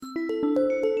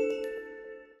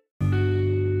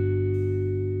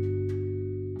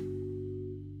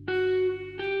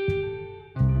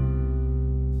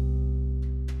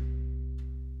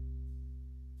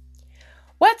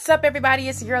What's up, everybody?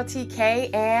 It's your girl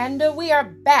TK, and we are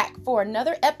back for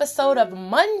another episode of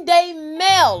Monday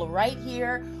Mail right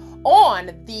here on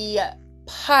the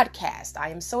podcast. I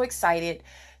am so excited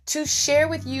to share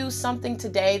with you something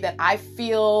today that I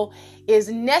feel is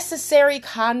necessary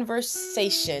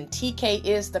conversation. TK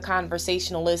is the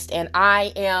conversationalist, and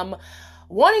I am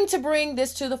wanting to bring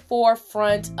this to the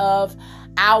forefront of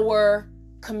our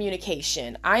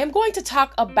communication. I am going to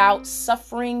talk about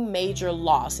suffering major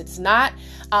loss. It's not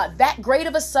that great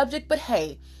of a subject, but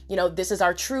hey, this is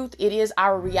our truth. It is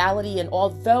our reality. And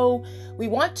although we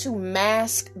want to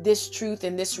mask this truth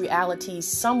and this reality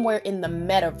somewhere in the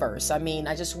metaverse,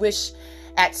 I just wish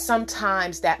at some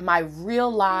times that my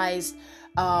realized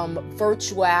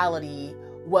virtuality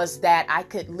was that I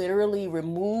could literally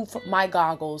remove my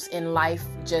goggles and life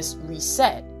just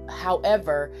reset.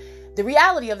 However, the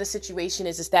reality of the situation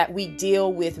is that we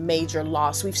deal with major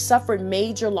loss. We've suffered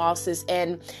major losses,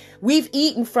 and we've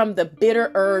eaten from the bitter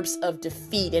herbs of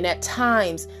defeat. And at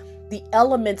times, the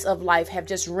elements of life have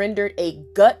just rendered a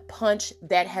gut punch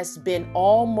that has been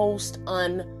almost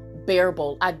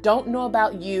unbearable. I don't know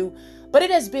about you, but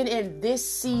it has been in this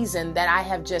season that I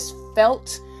have just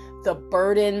felt the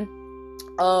burden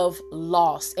of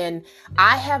loss, and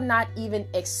I have not even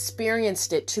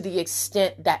experienced it to the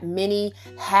extent that many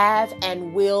have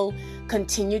and will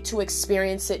continue to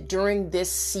experience it during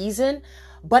this season.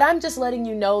 But I'm just letting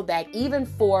you know that even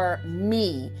for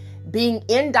me, being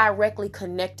indirectly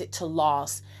connected to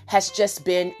loss has just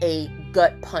been a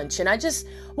gut punch. And I just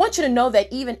want you to know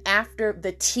that even after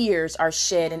the tears are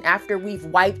shed and after we've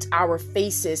wiped our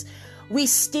faces, we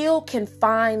still can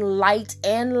find light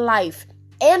and life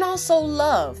and also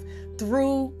love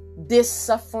through this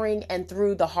suffering and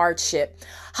through the hardship.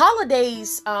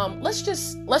 Holidays, let's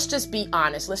just be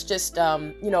honest. Let's just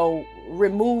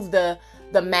remove the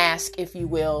mask, if you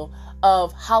will,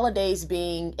 of holidays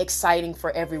being exciting for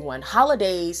everyone.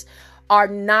 Holidays are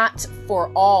not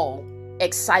for all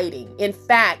exciting. In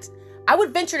fact, I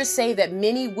would venture to say that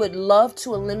many would love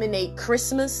to eliminate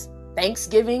Christmas,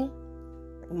 Thanksgiving,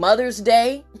 Mother's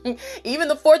Day, even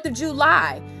the 4th of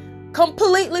July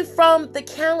completely from the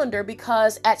calendar,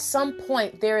 because at some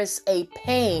point there is a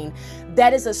pain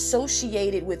that is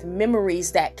associated with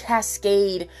memories that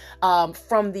cascade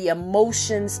from the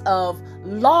emotions of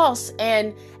loss.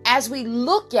 And as we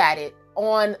look at it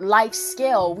on life's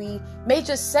scale, we may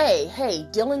just say, hey,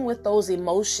 dealing with those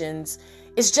emotions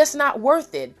is just not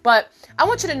worth it. But I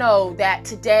want you to know that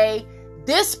today,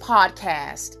 this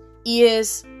podcast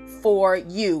is for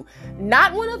you.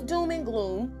 Not one of doom and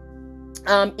gloom.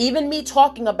 Even me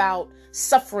talking about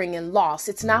suffering and loss,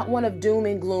 it's not one of doom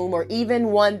and gloom, or even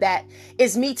one that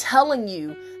is me telling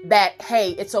you that,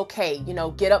 hey, it's okay,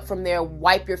 get up from there,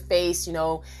 wipe your face,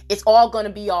 it's all going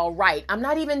to be all right. I'm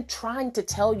not even trying to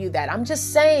tell you that. I'm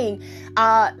just saying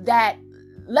that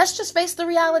let's just face the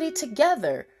reality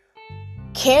together.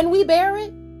 Can we bear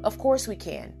it? Of course we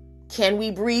can. Can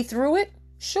we breathe through it?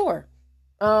 Sure.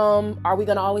 Are we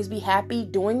going to always be happy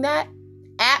doing that?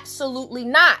 Absolutely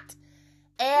not.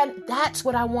 And that's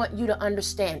what I want you to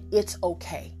understand. It's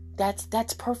okay.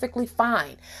 That's perfectly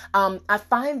fine. I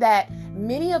find that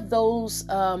many of those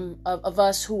of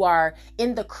us who are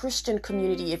in the Christian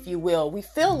community, if you will, we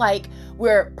feel like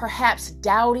we're perhaps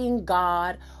doubting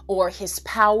God or his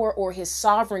power or his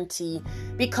sovereignty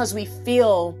because we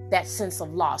feel that sense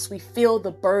of loss. We feel the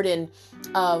burden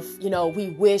of,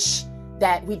 we wish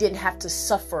that we didn't have to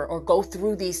suffer or go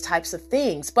through these types of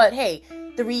things. But hey,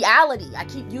 the reality, I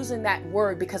keep using that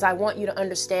word because I want you to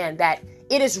understand that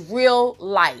it is real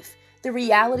life. The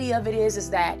reality of it is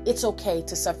that it's okay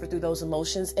to suffer through those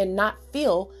emotions and not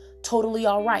feel totally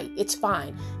all right. It's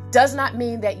fine. Does not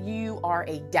mean that you are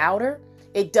a doubter.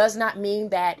 It does not mean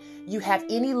that you have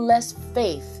any less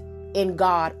faith in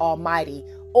God Almighty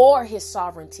or his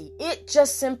sovereignty. It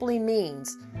just simply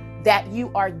means that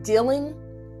you are dealing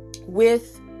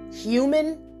with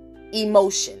human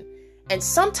emotion. And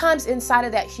sometimes inside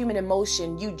of that human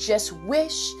emotion, you just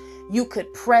wish you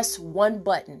could press one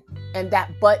button and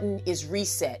that button is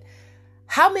reset.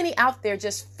 How many out there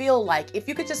just feel like if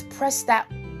you could just press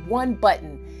that one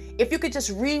button, if you could just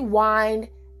rewind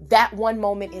that one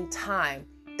moment in time,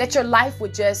 that your life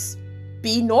would just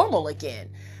be normal again?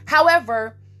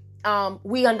 However,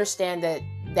 we understand that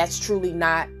that's truly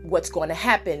not what's going to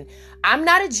happen. I'm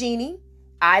not a genie.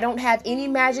 I don't have any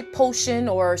magic potion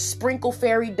or sprinkle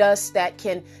fairy dust that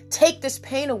can take this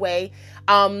pain away.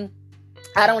 I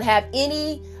don't have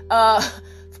any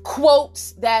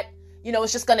quotes that,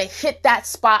 it's just going to hit that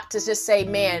spot to just say,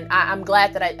 man, I'm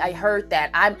glad that I heard that.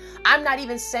 I'm not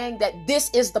even saying that this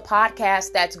is the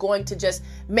podcast that's going to just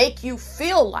make you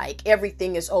feel like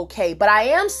everything is okay. But I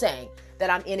am saying that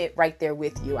I'm in it right there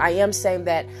with you. I am saying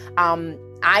that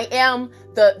I am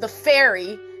the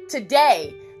fairy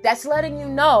today that's letting you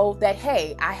know that,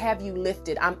 hey, I have you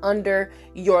lifted. I'm under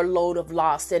your load of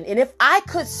loss. And if I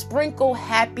could sprinkle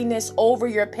happiness over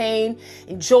your pain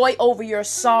and joy over your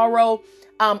sorrow,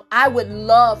 I would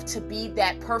love to be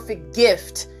that perfect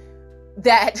gift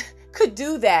that could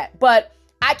do that. But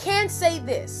I can say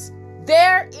this,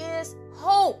 there is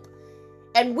hope.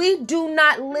 And we do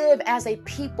not live as a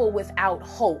people without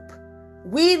hope.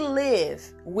 We live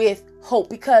with hope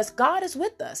because God is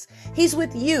with us. He's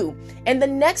with you. And the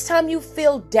next time you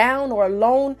feel down or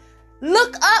alone,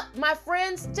 look up, my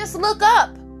friends. Just look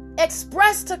up.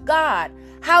 Express to God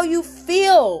how you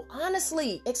feel.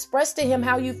 Honestly, express to him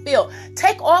how you feel.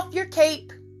 Take off your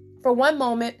cape for one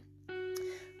moment.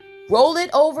 Roll it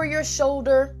over your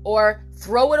shoulder or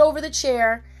throw it over the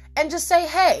chair and just say,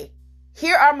 hey,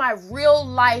 here are my real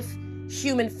life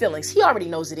human feelings. He already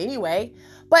knows it anyway.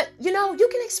 But, you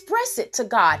can express it to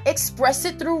God. Express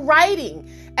it through writing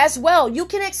as well. You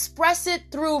can express it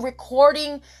through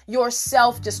recording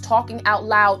yourself, just talking out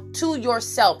loud to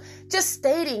yourself, just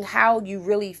stating how you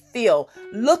really feel.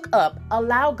 Look up,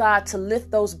 allow God to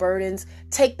lift those burdens,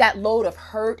 take that load of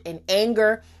hurt and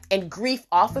anger and grief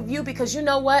off of you, because you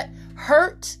know what?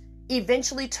 Hurt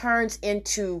eventually turns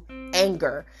into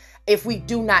anger if we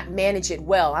do not manage it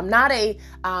well. I'm not a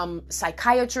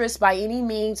psychiatrist by any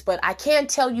means, but I can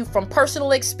tell you from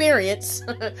personal experience,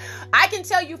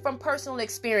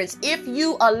 if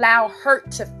you allow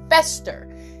hurt to fester,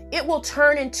 it will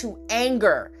turn into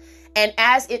anger. And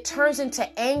as it turns into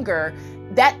anger,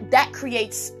 that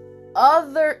creates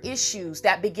other issues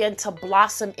that begin to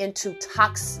blossom into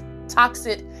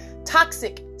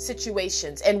toxic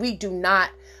situations. And we do not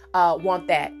want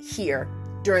that here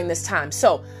during this time.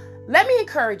 So let me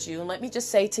encourage you, and let me just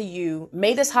say to you,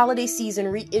 may this holiday season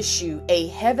reissue a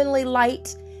heavenly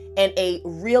light and a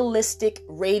realistic,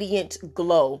 radiant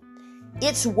glow.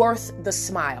 It's worth the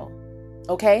smile,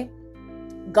 okay?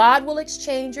 God will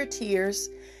exchange your tears.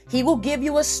 He will give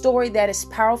you a story that is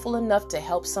powerful enough to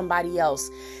help somebody else.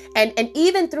 And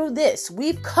even through this,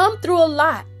 we've come through a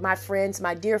lot, my friends,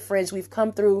 my dear friends. We've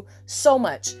come through so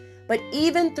much. But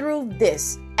even through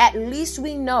this, at least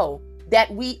we know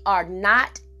that we are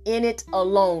not in it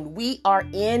alone. We are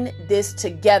in this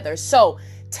together. So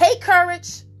take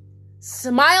courage,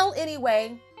 smile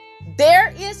anyway.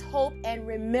 There is hope. And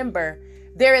remember,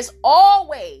 there is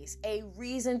always a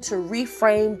reason to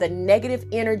reframe the negative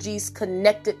energies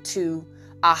connected to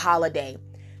a holiday.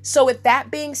 So with that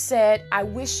being said, I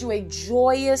wish you a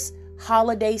joyous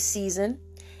holiday season.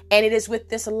 And it is with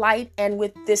this light and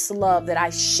with this love that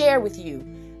I share with you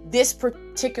this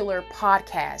particular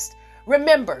podcast.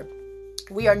 Remember,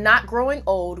 we are not growing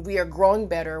old. We are growing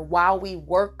better while we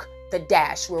work the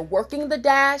dash. We're working the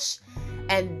dash.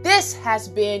 And this has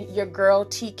been your girl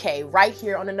TK right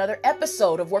here on another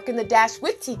episode of Working the Dash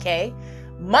with TK,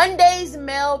 Monday's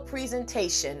mail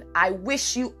presentation. I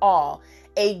wish you all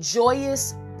a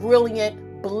joyous,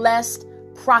 brilliant, blessed,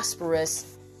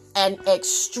 prosperous, and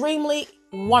extremely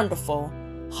wonderful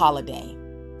holiday.